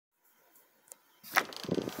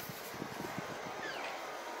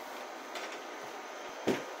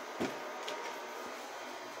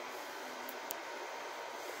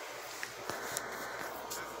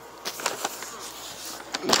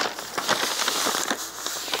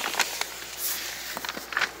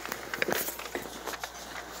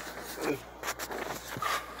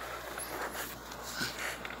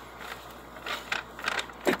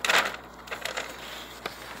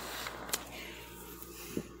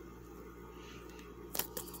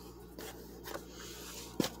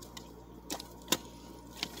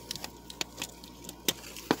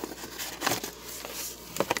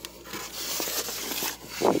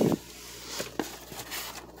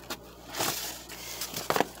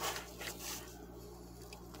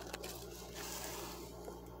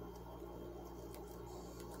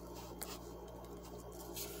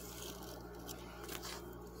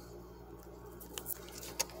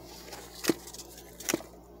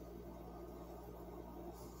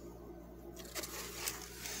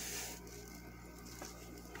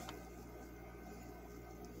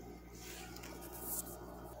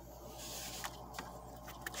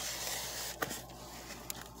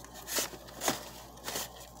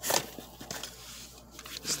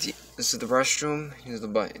This is the restroom. Here's the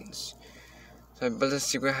buttons. So I built a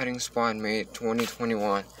secret hiding spot in May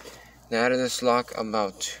 2021. I added this lock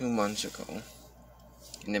about 2 months ago,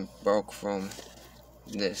 and it broke from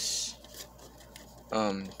this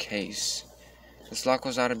case. This lock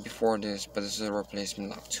was added before this, but this is a replacement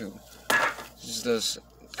lock too. This is this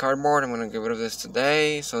cardboard. I'm gonna get rid of this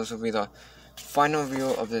today, so this will be the final view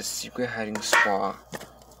of this secret hiding spot.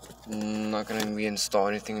 I'm not gonna reinstall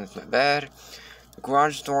anything into my bed. The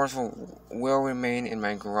garage doors will remain in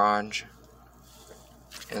my garage,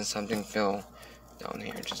 and something fell down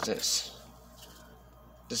here, just this.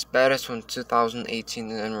 This bed is from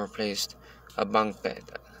 2018 and then replaced a bunk bed.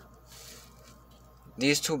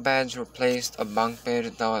 These two beds replaced a bunk bed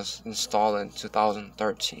that was installed in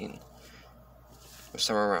 2013. Or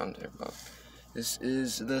somewhere around there, but this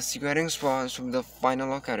is the secret hiding spot. This will be the final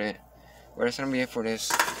look at it. Where it's gonna be for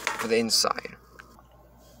this, for the inside.